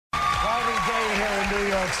day here in New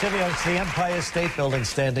York City. It's the Empire State Building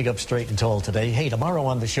standing up straight and tall today. Hey, tomorrow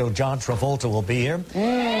on the show, John Travolta will be here. Got a new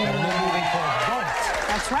movie called Bolt.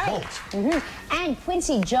 That's right. And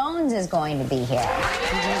Quincy Jones is going to be here.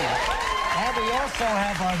 And we also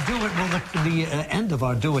have our Do It, well, the end of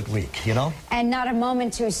our Do It week, you know? And not a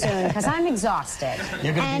moment too soon, because I'm exhausted.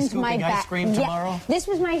 You're going to be scooping ice cream tomorrow? Yeah, this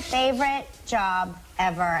was my favorite job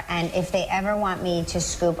ever, and if they ever want me to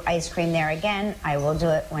scoop ice cream there again, I will do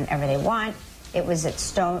it whenever they want. It was at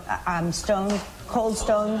Cold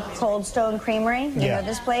Stone Creamery. You know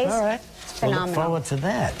this place? All right. It's phenomenal. We'll look forward to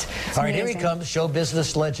that. All right, here he comes, show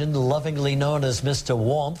business legend, lovingly known as Mr.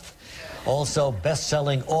 Warmth. Also,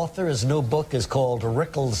 best-selling author. His new book is called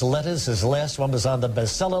Rickles Letters. His last one was on the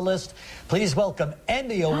bestseller list. Please welcome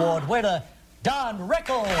Emmy Award winner, Don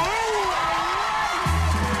Rickles.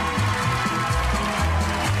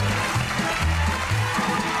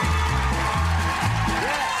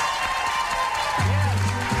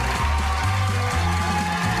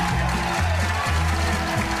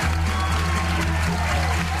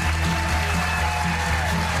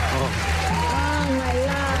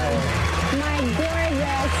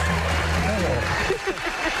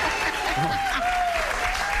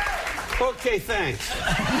 Okay, thanks.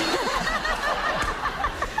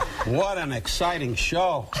 What an exciting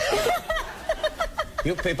show.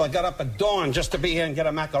 You people got up at dawn just to be here and get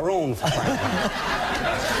a macaroon.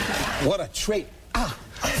 What a treat. I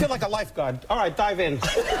feel like a lifeguard. All right, dive in.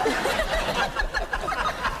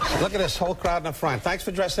 Look at this whole crowd in the front. Thanks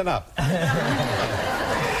for dressing up.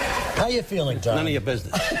 How you feeling, Don? None of your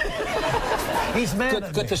business. He's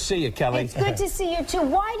mad. Good to see you, Kelly. It's good to see you, too.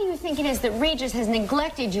 Why do you think it is that Regis has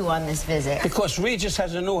neglected you on this visit? Because Regis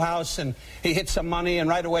has a new house, and he hit some money, and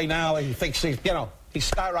right away now he thinks he's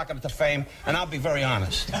skyrocketed to fame, and I'll be very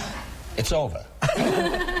honest. It's over.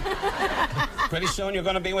 Pretty soon you're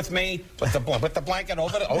going to be with me, with the blanket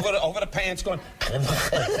over the pants going...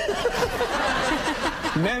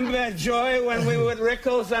 Remember that joy when we were with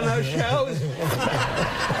Rickles on those shows?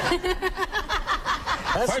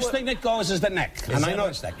 First thing that goes is the neck. And I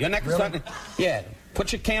noticed that. Your neck is starting... Yeah.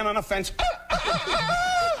 Put your can on a fence.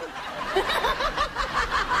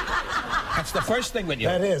 That's the first thing with you.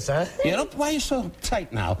 That is, huh? You know, why are you so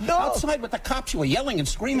tight now? No. Outside with the cops, you were yelling and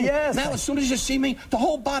screaming. Yes. Now, as soon as you see me, the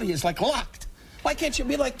whole body is like locked. Why can't you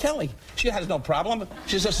be like Kelly? She has no problem.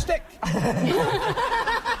 She's a stick.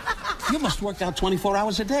 You must work out 24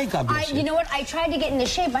 hours a day, God bless you. You know what? I tried to get into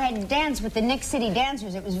shape. I had to dance with the Nick City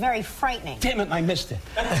Dancers. It was very frightening. Damn it, I missed it.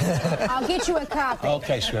 I'll get you a copy.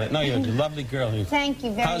 Okay, sweetheart. No, you're a lovely girl. Thank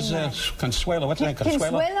you very much. How's Consuelo? What's her name?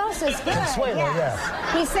 Consuelo? Consuelo's is good. Consuelo,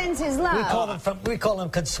 yes. He sends his love. We call him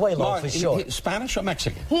Consuelo for short. Spanish or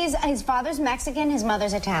Mexican? His father's Mexican, his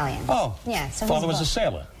mother's Italian. Oh. Yeah. So father was a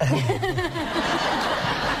sailor.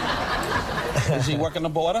 Is he working the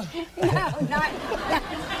border? No, not...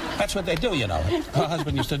 That's what they do, you know. Her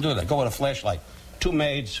husband used to do that. Go with a flashlight. 2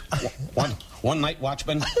 maids, one night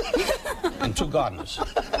watchman, and 2 gardeners.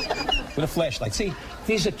 With a flashlight. See,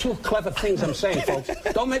 these are 2 clever things I'm saying, folks.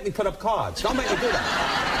 Don't make me put up cards. Don't make me do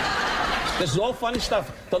that. This is all funny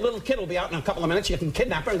stuff. The little kid will be out in a couple of minutes. You can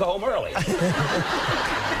kidnap her and go home early.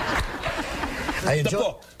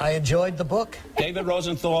 I enjoyed the book. David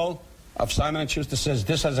Rosenthal of Simon & Schuster says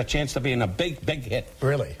this has a chance to be in a big hit.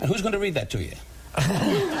 Really? And who's going to read that to you?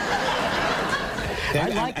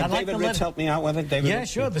 David Ritz helped me out with it. Yeah,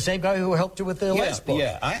 sure. The same guy who helped you with the last book.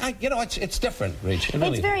 Yeah, you know, it's different, Rich.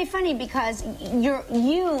 It's very funny because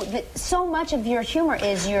so much of your humor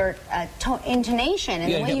is your intonation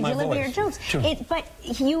and the way you deliver your jokes. True. But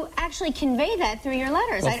you actually convey that through your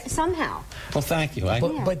letters somehow. Well, thank you.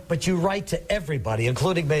 But you write to everybody,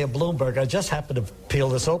 including Mayor Bloomberg. I just happened to peel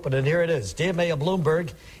this open, and here it is. Dear Mayor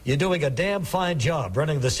Bloomberg, you're doing a damn fine job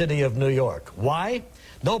running the city of New York. Why?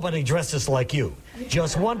 Nobody dresses like you.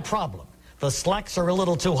 Just one problem. The slacks are a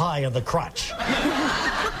little too high in the crotch.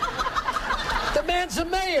 The man's a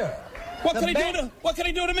mayor. What can he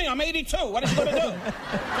do to me? I'm 82. What is he going to do?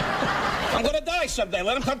 I'm going to die someday.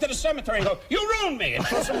 Let him come to the cemetery and go, you ruined me, and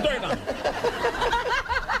throw some dirt on me.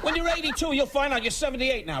 When you're 82, you'll find out you're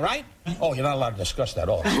 78 now, right? Oh, you're not allowed to discuss that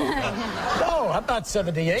also. No, I'm not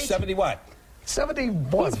 78. 70 what?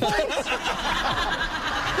 71.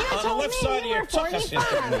 On the left side of your tuck,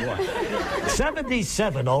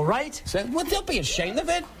 77, all right? Well, don't be ashamed of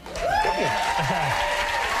it. Don,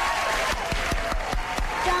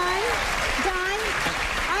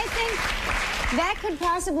 I think that could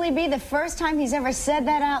possibly be the first time he's ever said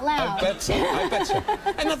that out loud. I bet so.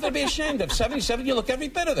 And nothing to be ashamed of. 77, you look every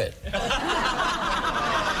bit of it.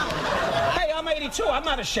 Hey, I'm 82. too. I'm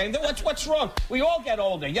not ashamed of it. What's wrong? We all get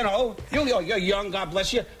older, you know. You're young, God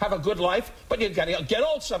bless you, have a good life, but you got to get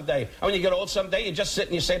old someday. And when you get old someday, you just sit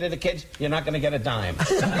and you say to the kids, you're not going to get a dime. We'll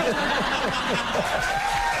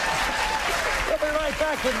be right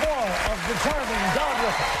back with more of the charming Don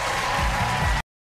Rickles.